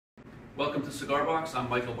Welcome to Cigar Box. I'm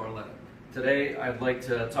Michael Barletta. Today I'd like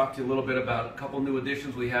to talk to you a little bit about a couple new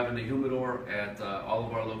additions we have in the humidor at all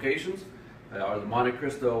of our locations. Are the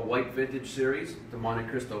Montecristo White Vintage Series, the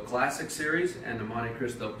Montecristo Classic Series, and the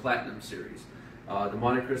Montecristo Platinum Series. The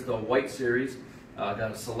Montecristo White Series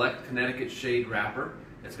got a select Connecticut shade wrapper.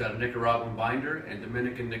 It's got a Nicaraguan binder and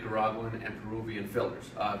Dominican, Nicaraguan, and Peruvian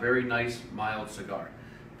fillers. Very nice, mild cigar.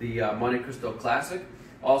 The Montecristo Classic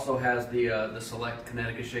also has the select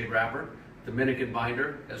Connecticut shade wrapper, Dominican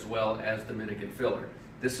binder, as well as Dominican filler.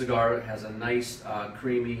 This cigar has a nice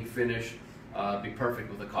creamy finish, be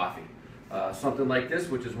perfect with a coffee. Something like this,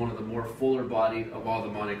 which is one of the more fuller bodied of all the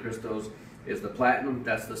Montecristos, is the Platinum.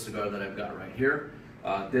 That's the cigar that I've got right here.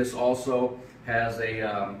 This also has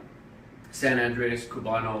a San Andres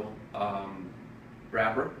Cubano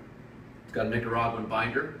wrapper. It's got a Nicaraguan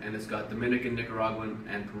binder, and it's got Dominican, Nicaraguan,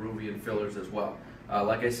 and Peruvian fillers as well.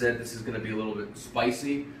 Like I said, this is going to be a little bit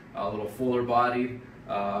spicy, a little fuller bodied,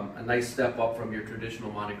 a nice step up from your traditional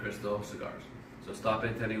Montecristo cigars. So stop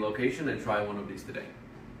into any location and try one of these today.